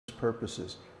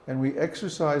purposes. And we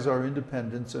exercise our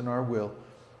independence and our will,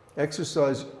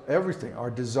 exercise everything,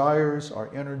 our desires,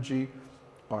 our energy,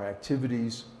 our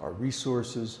activities, our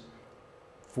resources,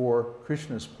 for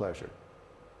Krishna's pleasure.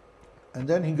 And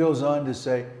then he goes on to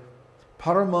say,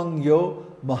 Paramang yo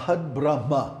mahad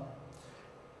Brahma.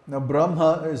 Now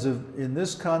Brahma is in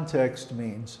this context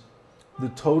means the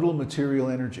total material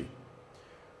energy,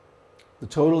 the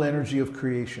total energy of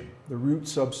creation, the root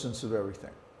substance of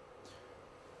everything.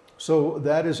 So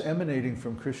that is emanating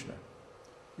from Krishna.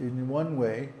 In one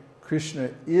way, Krishna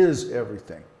is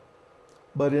everything.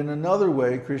 But in another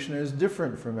way, Krishna is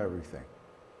different from everything.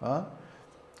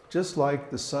 Just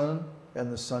like the sun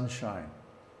and the sunshine.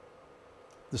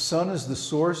 The sun is the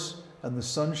source and the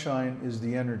sunshine is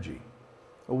the energy.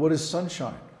 Well, what is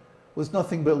sunshine? Well, it's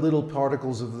nothing but little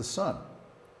particles of the sun.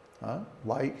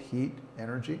 Light, heat,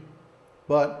 energy.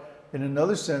 But in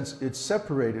another sense, it's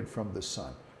separated from the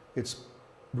sun. It's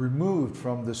removed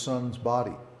from the sun's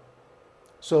body.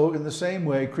 So in the same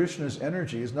way, Krishna's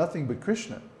energy is nothing but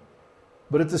Krishna.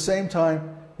 But at the same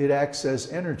time, it acts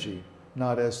as energy,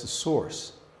 not as the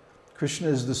source. Krishna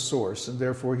is the source, and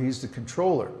therefore he's the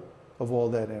controller of all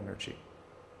that energy.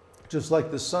 Just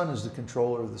like the sun is the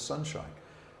controller of the sunshine.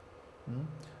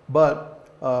 But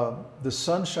the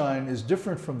sunshine is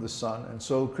different from the sun, and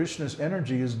so Krishna's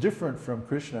energy is different from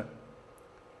Krishna.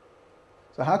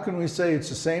 So how can we say it's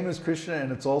the same as Krishna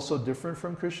and it's also different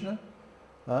from Krishna?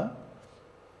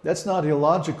 That's not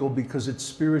illogical because it's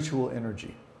spiritual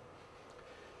energy.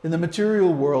 In the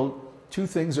material world, two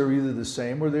things are either the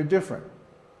same or they're different.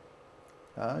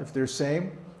 If they're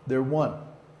same, they're one.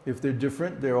 If they're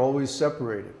different, they're always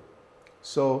separated.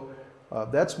 So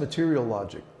that's material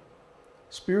logic.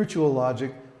 Spiritual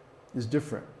logic is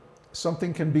different.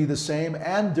 Something can be the same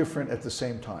and different at the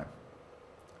same time.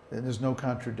 And there's no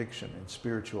contradiction in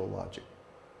spiritual logic.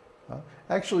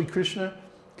 Actually, Krishna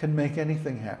can make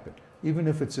anything happen. Even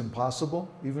if it's impossible,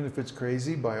 even if it's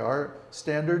crazy by our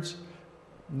standards,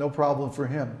 no problem for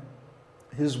him.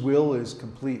 His will is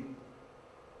complete.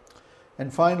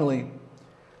 And finally,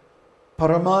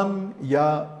 Paramam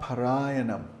ya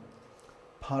Parayanam.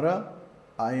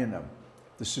 Parayanam,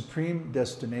 the supreme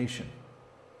destination.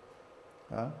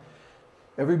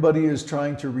 Everybody is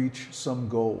trying to reach some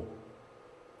goal.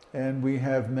 And we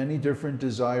have many different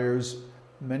desires,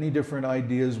 many different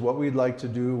ideas, what we'd like to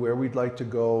do, where we'd like to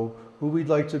go, who we'd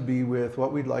like to be with,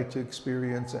 what we'd like to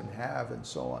experience and have, and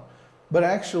so on. But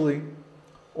actually,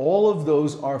 all of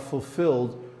those are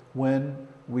fulfilled when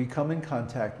we come in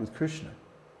contact with Krishna.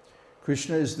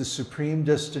 Krishna is the supreme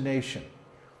destination.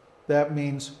 That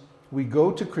means we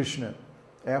go to Krishna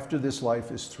after this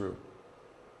life is through.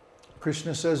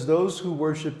 Krishna says, those who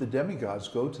worship the demigods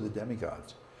go to the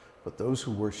demigods, but those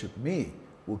who worship me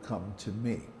will come to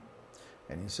me.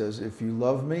 And he says, if you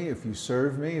love me, if you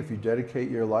serve me, if you dedicate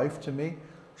your life to me,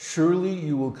 surely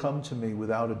you will come to me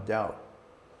without a doubt.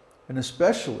 And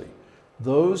especially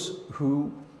those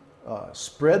who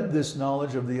spread this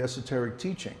knowledge of the esoteric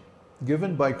teaching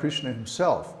given by Krishna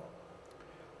himself,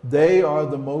 they are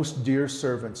the most dear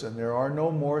servants, and there are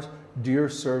no more dear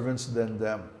servants than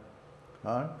them.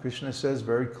 Krishna says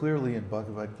very clearly in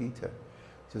Bhagavad Gita,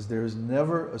 he says, there is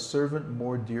never a servant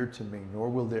more dear to me, nor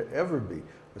will there ever be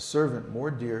a servant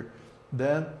more dear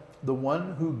than the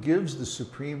one who gives the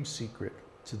supreme secret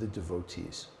to the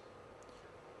devotees.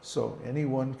 So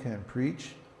anyone can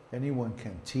preach, anyone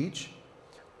can teach,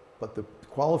 but the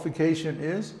qualification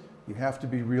is you have to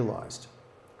be realized.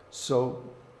 So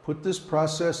put this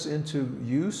process into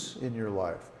use in your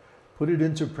life. Put it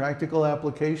into practical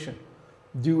application.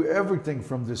 Do everything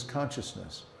from this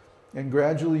consciousness. And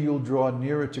gradually you'll draw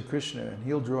nearer to Krishna and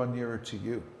he'll draw nearer to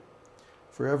you.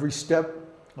 For every step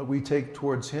that we take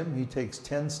towards him, he takes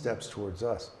 10 steps towards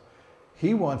us.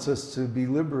 He wants us to be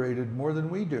liberated more than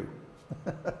we do.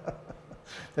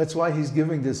 That's why he's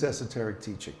giving this esoteric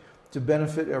teaching, to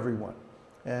benefit everyone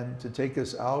and to take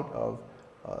us out of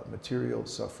material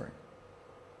suffering.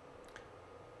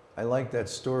 I like that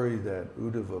story that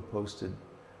Uddhava posted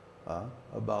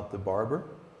about the barber.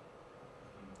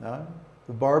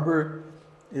 The barber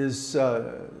is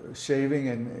shaving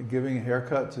and giving a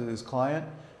haircut to his client.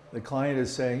 The client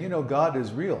is saying, you know, God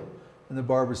is real. And the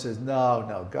barber says,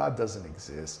 no, God doesn't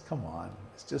exist. Come on,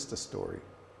 it's just a story.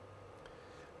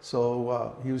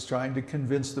 So he was trying to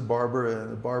convince the barber,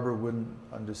 and the barber wouldn't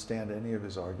understand any of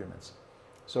his arguments.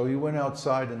 So he went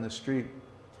outside in the street,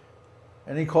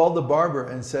 and he called the barber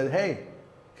and said, hey,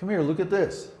 come here, look at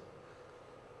this.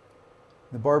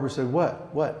 The barber said,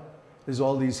 what? What? There's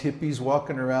all these hippies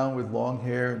walking around with long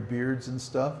hair and beards and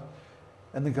stuff.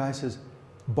 And the guy says,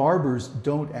 barbers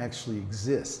don't actually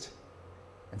exist.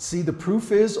 And see, the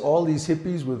proof is all these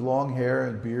hippies with long hair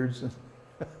and beards.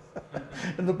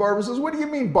 And the barber says, what do you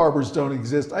mean barbers don't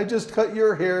exist? I just cut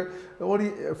your hair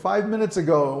 5 minutes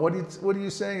ago. What are you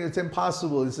saying? It's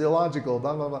impossible. It's illogical.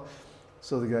 Blah, blah, blah.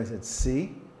 So the guy said,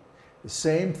 see, the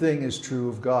same thing is true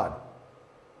of God.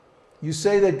 You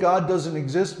say that God doesn't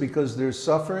exist because there's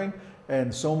suffering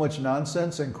and so much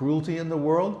nonsense and cruelty in the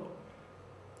world.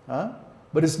 Huh?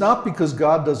 But it's not because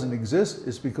God doesn't exist.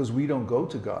 It's because we don't go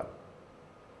to God.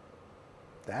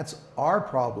 That's our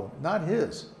problem, not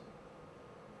his.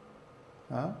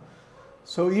 Huh?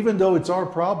 So even though it's our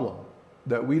problem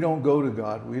that we don't go to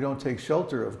God, we don't take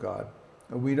shelter of God,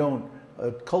 and we don't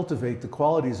cultivate the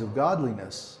qualities of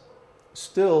godliness,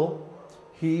 still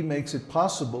he makes it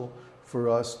possible for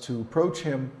us to approach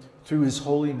him through his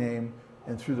holy name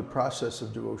and through the process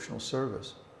of devotional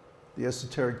service. The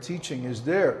esoteric teaching is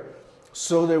there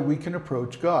so that we can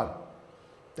approach God.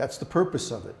 That's the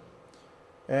purpose of it.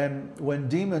 And when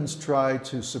demons try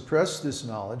to suppress this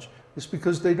knowledge, it's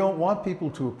because they don't want people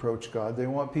to approach God. They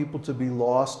want people to be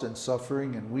lost and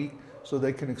suffering and weak so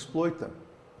they can exploit them.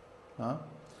 Huh?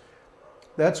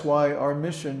 That's why our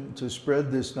mission to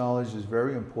spread this knowledge is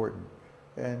very important.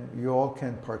 And you all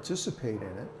can participate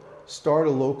in it. Start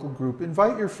a local group.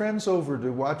 Invite your friends over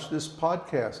to watch this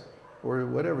podcast or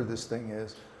whatever this thing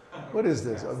is. What is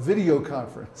this? A video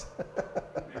conference.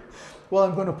 Well,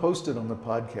 I'm going to post it on the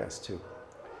podcast too.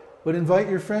 But invite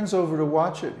your friends over to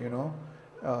watch it, you know.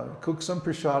 Cook some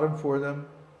prasadam for them.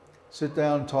 Sit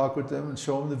down and talk with them and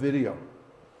show them the video.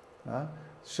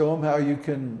 Show them how you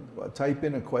can type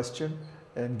in a question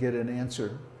and get an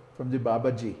answer from the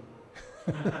Babaji.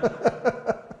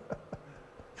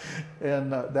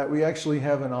 And that we actually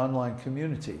have an online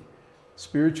community,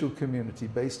 spiritual community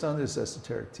based on this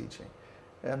esoteric teaching,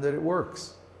 and that it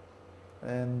works.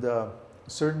 And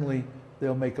certainly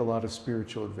they'll make a lot of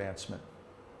spiritual advancement.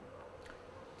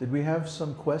 Did we have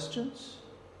some questions?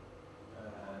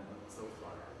 So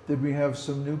far. Did we have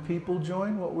some new people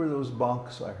join? What were those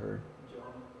bonks I heard?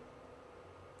 John.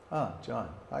 Ah, John.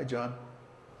 Hi, John.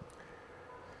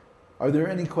 Are there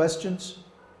any questions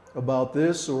about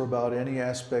this or about any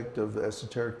aspect of the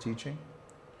esoteric teaching?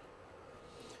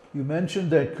 You mentioned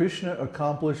that Krishna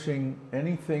accomplishing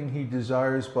anything he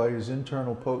desires by his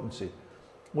internal potency.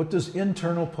 What does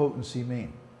internal potency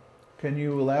mean? Can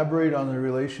you elaborate on the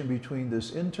relation between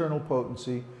this internal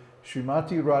potency,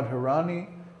 Srimati Radharani,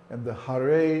 and the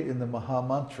Hare in the Maha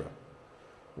Mantra?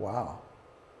 Wow,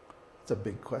 that's a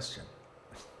big question.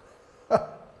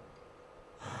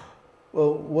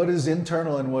 Well, what is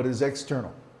internal and what is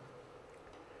external?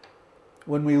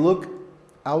 When we look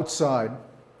outside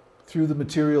through the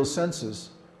material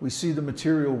senses, we see the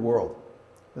material world,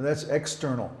 and that's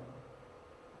external.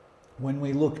 When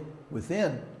we look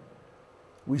within,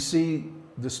 we see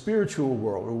the spiritual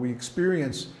world, or we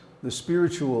experience the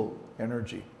spiritual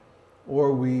energy,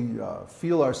 or we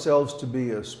feel ourselves to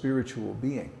be a spiritual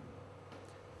being.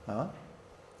 Huh?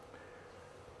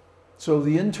 So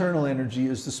the internal energy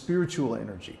is the spiritual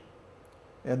energy,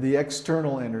 and the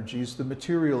external energy is the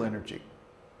material energy.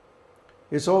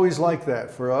 It's always like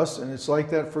that for us, and it's like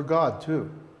that for God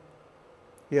too.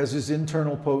 He has his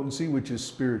internal potency, which is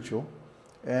spiritual,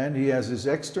 and he has his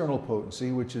external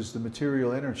potency, which is the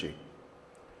material energy.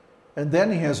 And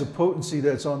then he has a potency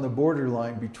that's on the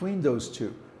borderline between those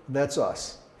two. That's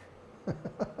us.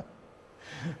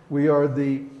 We are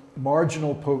the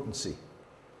marginal potency.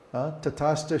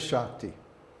 Tatasta Shakti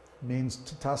means,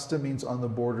 tatasta means on the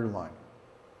borderline.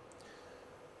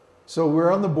 So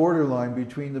we're on the borderline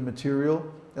between the material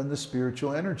and the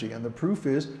spiritual energy. And the proof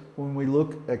is, when we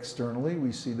look externally,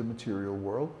 we see the material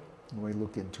world. When we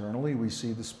look internally, we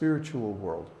see the spiritual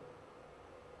world.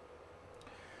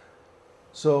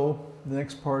 So the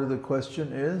next part of the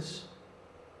question is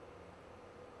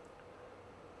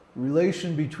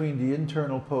relation between the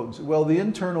internal potency. Well, the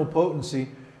internal potency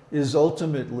is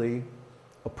ultimately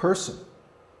a person.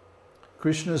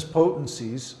 Krishna's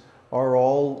potencies are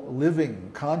all living,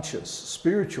 conscious,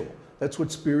 spiritual. That's what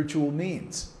spiritual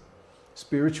means.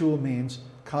 Spiritual means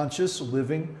conscious,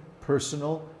 living,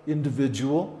 personal,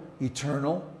 individual,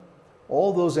 eternal,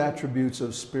 all those attributes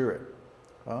of spirit.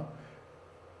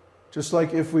 Just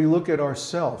like if we look at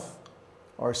ourself,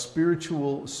 our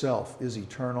spiritual self is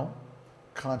eternal,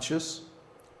 conscious,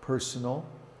 personal.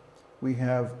 We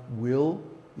have will,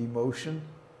 emotion,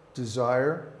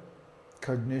 desire,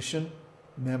 cognition,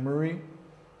 memory,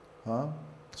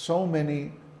 so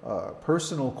many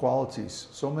personal qualities,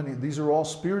 these are all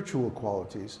spiritual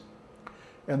qualities.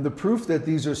 And the proof that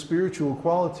these are spiritual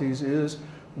qualities is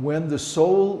when the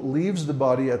soul leaves the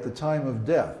body at the time of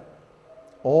death,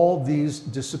 all these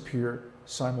disappear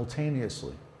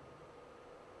simultaneously.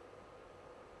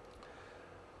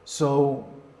 So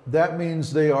that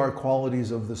means they are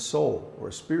qualities of the soul,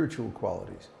 or spiritual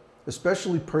qualities,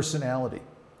 especially personality,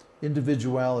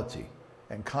 individuality,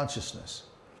 and consciousness.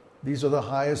 These are the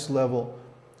highest level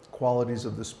qualities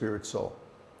of the spirit soul.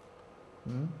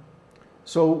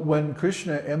 So when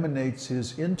Krishna emanates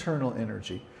his internal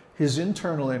energy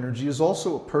is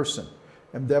also a person,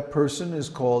 and that person is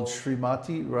called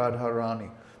Srimati Radharani.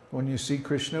 When you see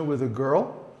Krishna with a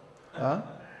girl,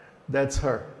 that's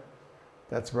her.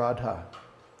 That's Radha.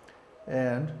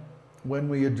 And when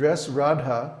we address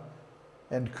Radha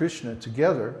and Krishna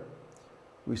together,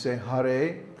 we say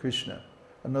Hare Krishna.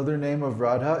 Another name of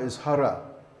Radha is Hara.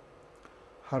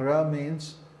 Hara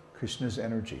means Krishna's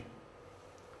energy.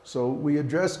 So we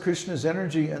address Krishna's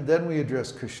energy and then we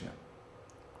address Krishna.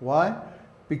 Why?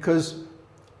 Because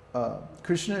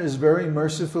Krishna is very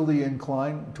mercifully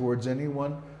inclined towards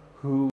anyone who